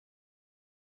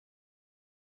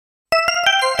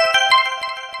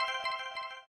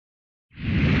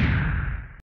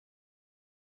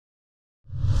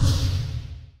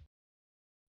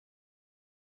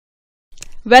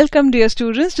Welcome dear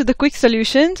students to the quick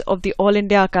solutions of the All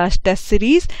India Akash test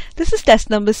series. This is test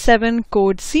number 7,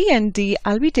 code C and D.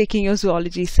 I'll be taking your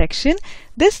zoology section.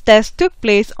 This test took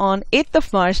place on 8th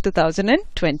of March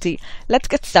 2020. Let's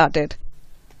get started.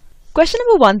 Question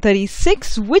number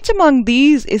 136. Which among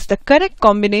these is the correct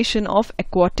combination of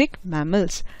aquatic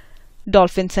mammals?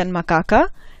 Dolphins and macaca,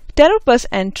 pteropus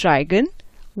and trigon,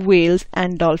 whales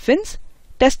and dolphins,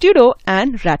 testudo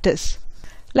and rattus.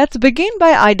 Let's begin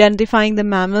by identifying the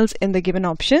mammals in the given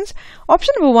options.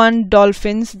 Option number 1,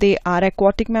 dolphins, they are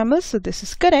aquatic mammals, so this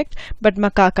is correct, but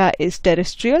macaca is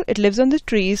terrestrial, it lives on the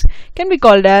trees, can be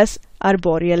called as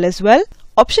arboreal as well.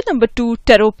 Option number 2,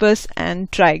 pteropus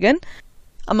and trigon.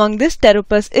 Among this,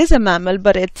 pteropus is a mammal,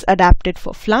 but it's adapted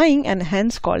for flying and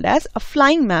hence called as a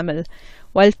flying mammal,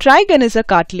 while trigon is a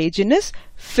cartilaginous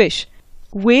fish.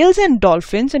 Whales and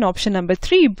dolphins in option number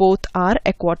 3 both are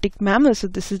aquatic mammals. So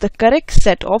this is the correct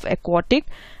set of aquatic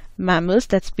mammals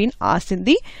that's been asked in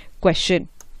the question.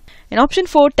 In option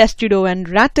 4, testudo and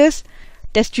rattus.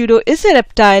 Testudo is a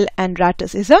reptile and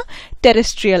rattus is a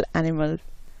terrestrial animal.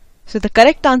 So the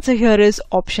correct answer here is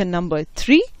option number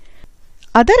 3.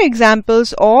 Other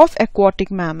examples of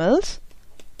aquatic mammals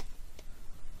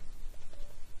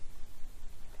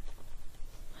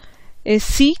is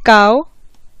sea cow,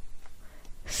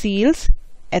 seals,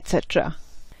 etc.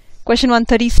 Question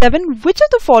 137. Which of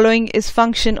the following is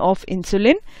function of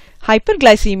insulin?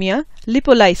 Hyperglycemia,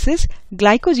 lipolysis,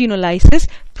 glycogenolysis,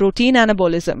 protein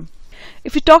anabolism.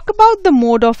 If we talk about the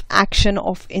mode of action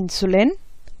of insulin,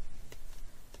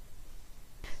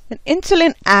 then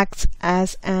insulin acts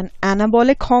as an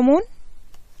anabolic hormone.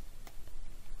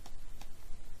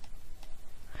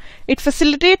 It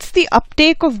facilitates the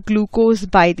uptake of glucose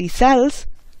by the cells,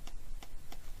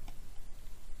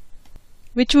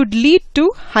 which would lead to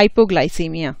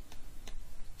hypoglycemia.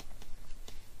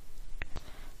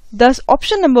 Thus,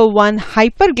 option number 1,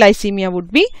 hyperglycemia,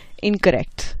 would be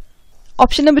incorrect.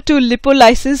 Option number 2,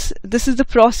 lipolysis. This is the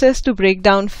process to break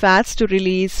down fats to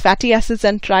release fatty acids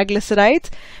and triglycerides,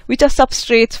 which are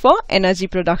substrates for energy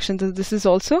production. So this is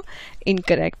also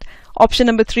incorrect. Option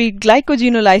number 3,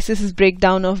 glycogenolysis, is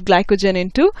breakdown of glycogen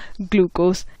into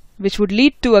glucose, which would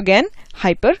lead to again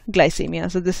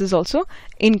hyperglycemia. So this is also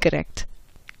incorrect.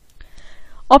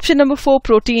 Option number 4,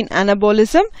 protein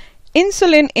anabolism.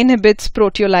 Insulin inhibits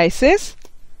proteolysis.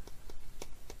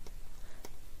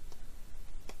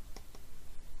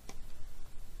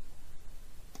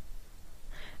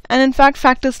 And in fact,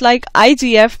 factors like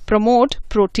IGF promote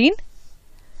protein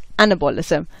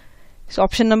anabolism. So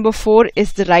option number 4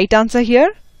 is the right answer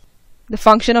here. The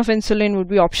function of insulin would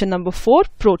be option number 4,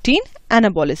 protein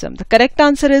anabolism. The correct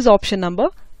answer is option number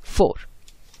 4.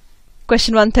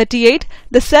 Question 138.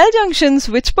 The cell junctions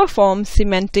which perform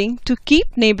cementing to keep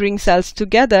neighboring cells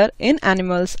together in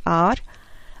animals are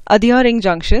adhering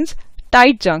junctions,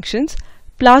 tight junctions,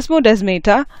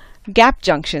 plasmodesmata, gap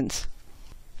junctions.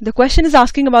 The question is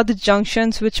asking about the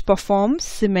junctions which perform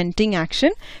cementing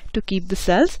action to keep the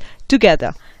cells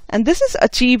together. And this is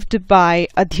achieved by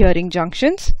adhering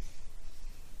junctions.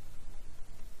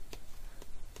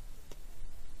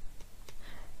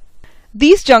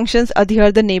 These junctions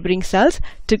adhere the neighboring cells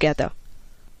together.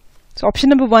 So option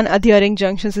number 1, adhering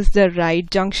junctions, is the right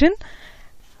junction.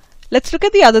 Let's look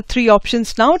at the other 3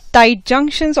 options now. Tight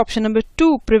junctions, option number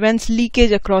 2, prevents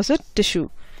leakage across a tissue.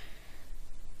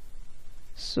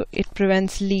 So it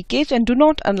prevents leakage and do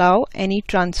not allow any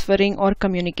transferring or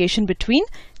communication between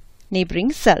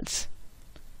neighboring cells.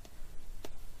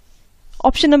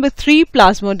 Option number 3,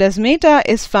 plasmodesmata,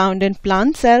 is found in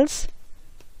plant cells,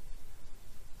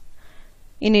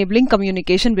 enabling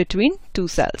communication between two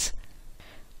cells.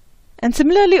 And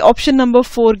similarly, option number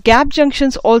 4, gap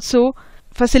junctions, also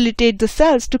facilitate the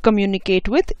cells to communicate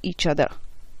with each other.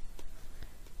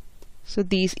 So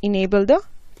these enable the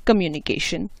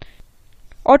communication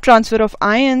or transfer of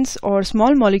ions or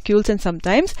small molecules and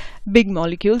sometimes big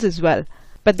molecules as well.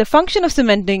 But the function of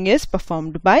cementing is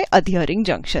performed by adhering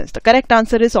junctions. The correct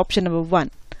answer is option number 1.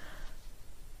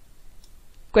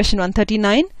 Question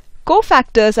 139.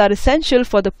 Cofactors are essential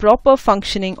for the proper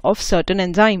functioning of certain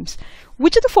enzymes.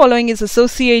 Which of the following is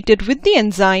associated with the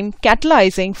enzyme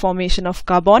catalyzing formation of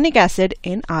carbonic acid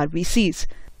in RBCs?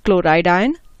 Chloride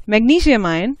ion, magnesium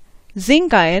ion,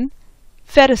 zinc ion,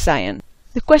 ferrous ion.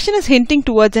 The question is hinting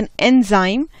towards an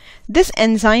enzyme. This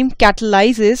enzyme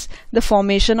catalyzes the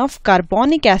formation of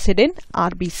carbonic acid in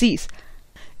RBCs.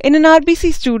 In an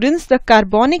RBC, students, the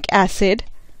carbonic acid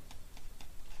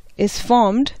is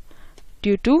formed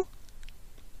due to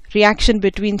reaction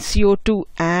between CO2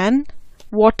 and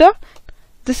water.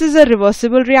 This is a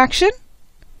reversible reaction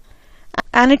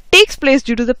and it takes place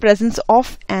due to the presence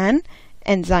of an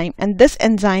enzyme, and this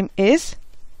enzyme is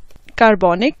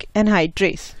carbonic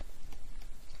anhydrase.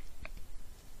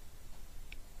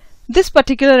 This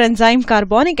particular enzyme,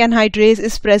 carbonic anhydrase,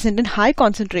 is present in high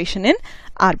concentration in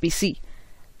RBC.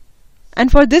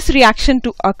 And for this reaction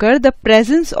to occur, the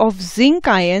presence of zinc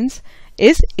ions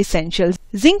is essential.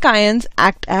 Zinc ions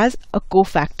act as a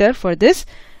cofactor for this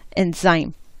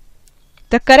enzyme.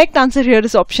 The correct answer here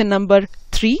is option number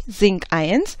 3, zinc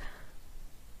ions.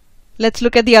 Let's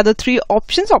look at the other 3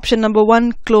 options. Option number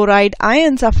 1, chloride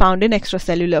ions are found in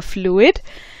extracellular fluid,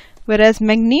 whereas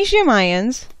magnesium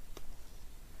ions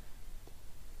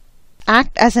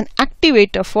act as an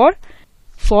activator for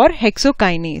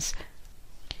hexokinase,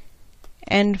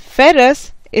 and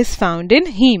ferrous is found in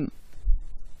heme.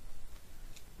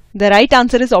 The right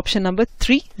answer is option number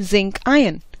 3, zinc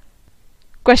ion.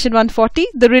 Question 140.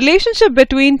 The relationship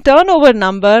between turnover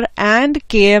number and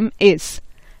Km is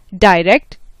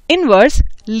direct, inverse,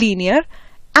 linear,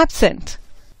 absent.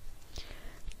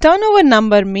 Turnover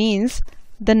number means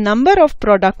the number of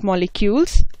product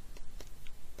molecules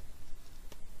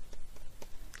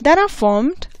that are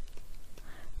formed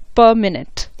per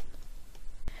minute,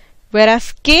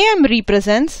 whereas Km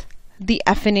represents the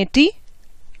affinity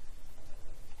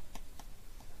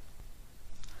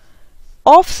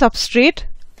of substrate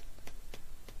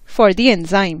for the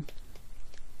enzyme.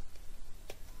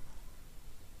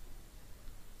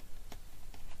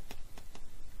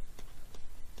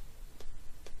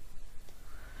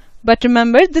 But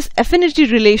remember, this affinity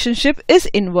relationship is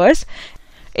inverse.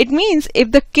 It means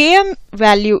if the Km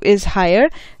value is higher,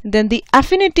 then the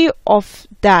affinity of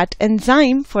that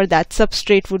enzyme for that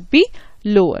substrate would be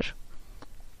lower.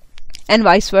 And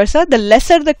vice versa, the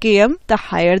lesser the Km, the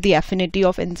higher the affinity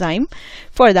of enzyme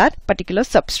for that particular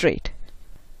substrate.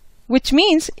 Which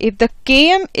means if the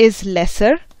Km is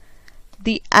lesser,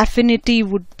 the affinity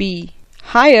would be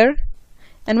higher,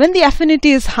 and when the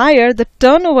affinity is higher, the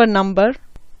turnover number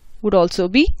would also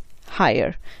be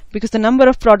higher, because the number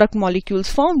of product molecules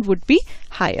formed would be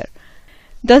higher.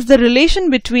 Thus, the relation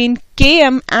between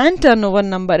Km and turnover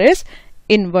number is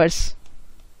inverse.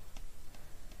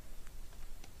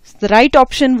 So the right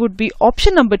option would be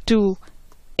option number 2,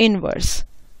 inverse.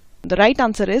 The right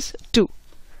answer is 2.